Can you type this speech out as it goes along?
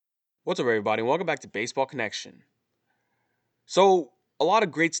What's up, everybody? Welcome back to Baseball Connection. So, a lot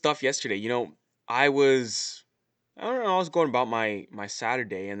of great stuff yesterday. I was, I don't know, I was going about my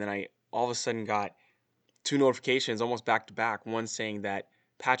Saturday, and then I all of a sudden got two notifications almost back to back. One saying that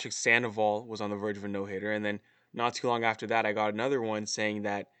Patrick Sandoval was on the verge of a no hitter, and then not too long after that, I got another one saying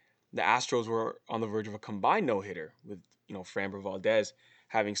that the Astros were on the verge of a combined no hitter with Framber Valdez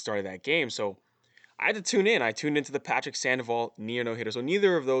having started that game. So I had to tune in. I tuned into the Patrick Sandoval near no hitter. So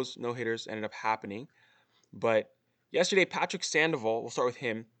neither of those no hitters ended up happening. But yesterday, Patrick Sandoval, we'll start with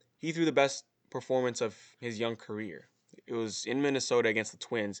him. He threw the best performance of his young career. It was in Minnesota against the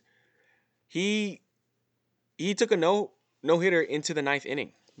Twins. He he took a no hitter into the ninth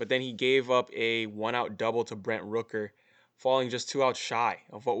inning, but then he gave up a 1 out double to Brent Rooker, falling just 2 outs shy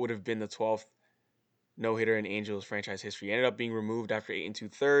of what would have been the 12th no hitter in Angels franchise history. He ended up being removed after 8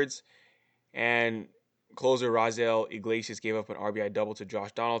 2/3, and closer Razel Iglesias gave up an RBI double to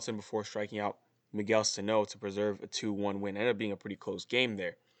Josh Donaldson before striking out Miguel Sano to preserve a 2-1 win. Ended up being a pretty close game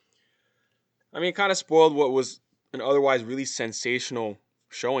there. I mean, it kind of spoiled what was an otherwise really sensational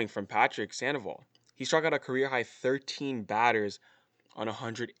showing from Patrick Sandoval. He struck out a career high 13 batters on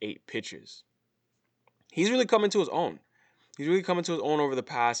 108 pitches. He's really come into his own. He's really come into his own over the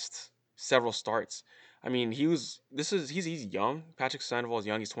past several starts. I mean, he's young. Patrick Sandoval is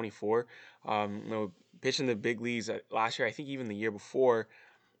young. He's 24. Pitched in the big leagues last year. I think even the year before,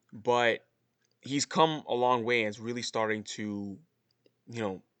 but he's come a long way and is really starting to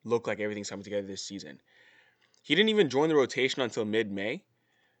look like everything's coming together this season. He didn't even join the rotation until mid-May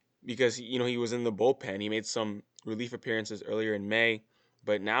because he was in the bullpen. He made some relief appearances earlier in May,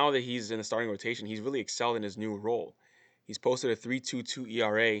 but now that he's in the starting rotation, he's really excelled in his new role. He's posted a 3.22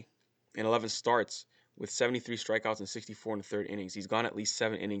 ERA in 11 starts with 73 strikeouts and 64 in the third innings. He's gone at least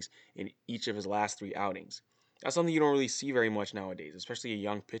 7 innings in each of his last 3 outings. That's something you don't really see very much nowadays, especially a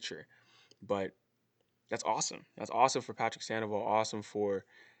young pitcher. But that's awesome. That's awesome for Patrick Sandoval. Awesome for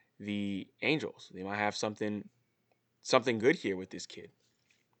the Angels. They might have something good here with this kid.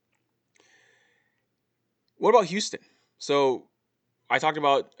 What about Houston? So I talked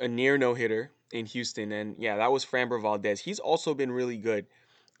about a near no hitter in Houston, and yeah, that was Framber Valdez. He's also been really good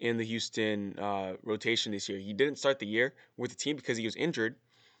in the Houston rotation this year. He didn't start the year with the team because he was injured.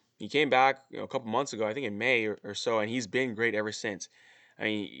 He came back, a couple months ago, I think in May or so, and he's been great ever since. I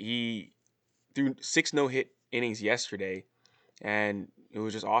mean, he threw 6 no-hit innings yesterday, and it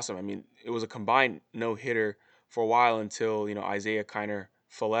was just awesome. I mean, it was a combined no hitter for a while until Isaiah Kiner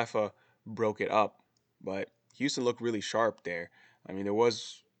Falefa broke it up, but Houston looked really sharp there. I mean,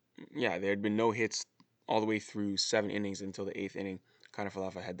 there had been no hits all the way through 7 innings until the eighth inning. Kiner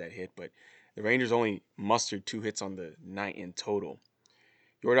Falefa had that hit, but the Rangers only mustered 2 hits on the night in total.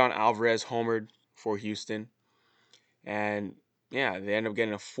 Jordan Alvarez homered for Houston, and yeah, they end up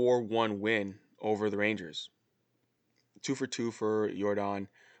getting a 4-1 win over the Rangers. 2 for 2 for Jordan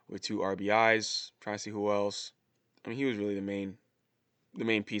with 2 RBIs. Trying to see who else. I mean, he was really the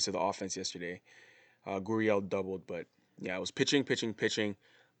main piece of the offense yesterday. Gurriel doubled, but yeah, it was pitching, pitching, pitching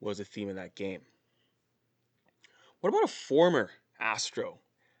was the theme of that game. What about a former Astro?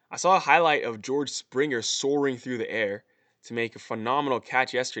 I saw a highlight of George Springer soaring through the air to make a phenomenal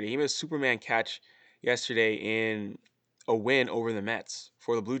catch yesterday. He made a Superman catch yesterday in a win over the Mets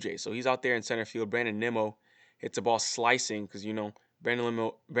for the Blue Jays. So he's out there in center field. Brandon Nimmo hits the ball slicing because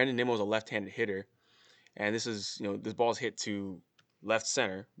Brandon Nimmo is a left-handed hitter, and this ball is hit to left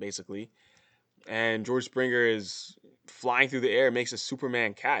center basically, and George Springer is flying through the air, makes a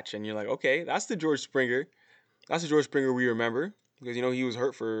Superman catch, and you're like, okay, that's the George Springer. That's the George Springer we remember because he was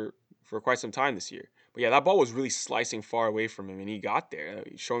hurt for quite some time this year. But yeah, that ball was really slicing far away from him, and he got there,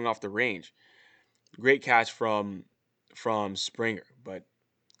 showing off the range. Great catch from Springer, but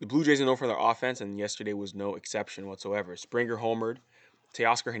the Blue Jays are known for their offense, and yesterday was no exception whatsoever. Springer homered,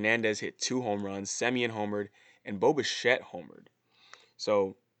 Teoscar Hernandez hit 2 home runs, Semien homered, and Bo Bichette homered.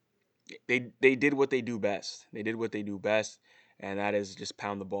 So they did what they do best. They did what they do best, and that is just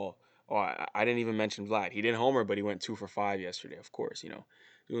pound the ball. Oh, I didn't even mention Vlad. He didn't homer, but he went 2 for 5 yesterday. Of course,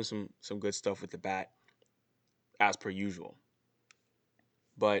 doing some good stuff with the bat as per usual.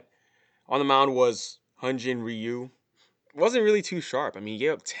 But on the mound was Hyunjin Ryu. Wasn't really too sharp. I mean, he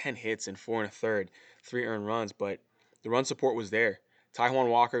gave up 10 hits in 4 1/3, 3 earned runs, but the run support was there. Taijuan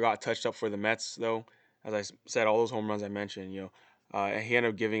Walker got touched up for the Mets, though. As I said, all those home runs I mentioned, he ended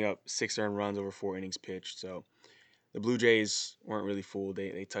up giving up 6 earned runs over 4 innings pitched. So the Blue Jays weren't really fooled.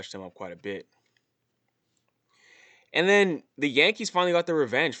 They touched him up quite a bit. And then the Yankees finally got their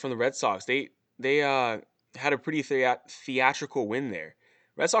revenge from the Red Sox. They had a pretty theatrical win there.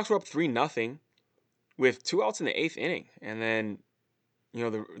 Red Sox were up 3-0 with 2 outs in the eighth inning, and then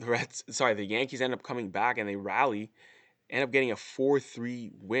the Yankees end up coming back and they rally, end up getting a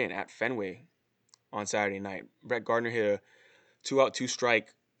 4-3 win at Fenway on Saturday night. Brett Gardner hit a 2-out,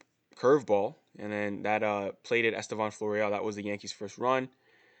 2-strike curveball, and then that plated Estevan Florial. That was the Yankees' first run,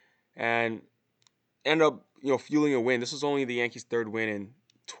 and ended up fueling a win. This was only the Yankees' third win in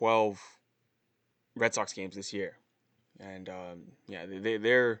 12 Red Sox games this year, and yeah,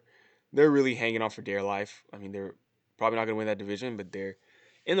 they're really hanging on for dear life. I mean, they're probably not going to win that division, but they're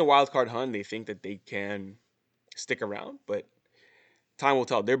in the wild card hunt. They think that they can stick around, but time will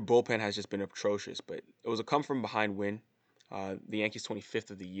tell. Their bullpen has just been atrocious, but it was a come from behind win. The Yankees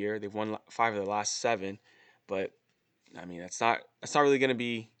 25th of the year. They've won 5 of the last 7, but I mean that's not really going to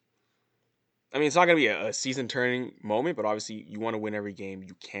be. I mean, it's not going to be a season turning moment, but obviously you want to win every game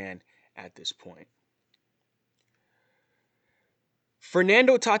you can at this point.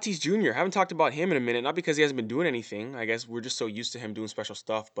 Fernando Tatis Jr. Haven't talked about him in a minute, not because he hasn't been doing anything. I guess we're just so used to him doing special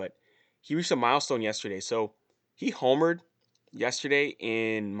stuff, but he reached a milestone yesterday. So he homered yesterday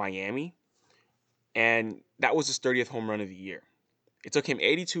in Miami, and that was his 30th home run of the year. It took him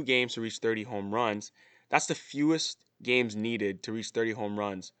 82 games to reach 30 home runs. That's the fewest games needed to reach 30 home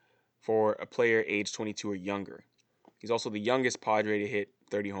runs for a player age 22 or younger. He's also the youngest Padre to hit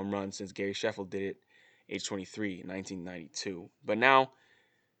 30 home runs since Gary Sheffield did it age 23 in 1992. But now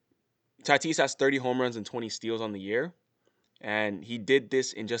Tatis has 30 home runs and 20 steals on the year, and he did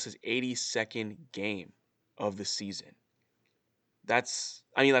this in just his 82nd game of the season. That's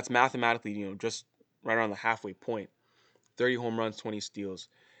mathematically, just right around the halfway point. 30 home runs, 20 steals.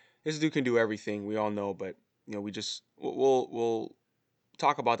 This dude can do everything. We all know, but we'll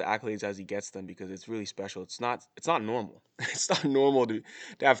talk about the accolades as he gets them because it's really special. It's not normal. It's not normal to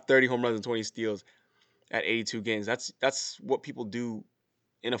have 30 home runs and 20 steals at 82 games. That's what people do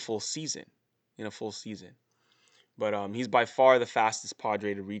in a full season. In a full season. But he's by far the fastest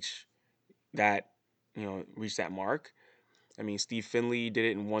Padre to reach that mark. I mean, Steve Finley did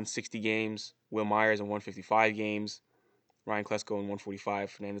it in 160 games. Will Myers in 155 games. Ryan Klesko in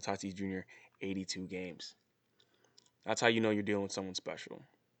 145. Fernando Tatis Jr. 82 games. That's how you know you're dealing with someone special.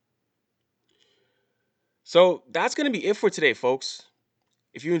 So that's going to be it for today, folks.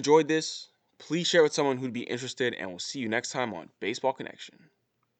 If you enjoyed this, please share with someone who'd be interested, and we'll see you next time on Baseball Connection.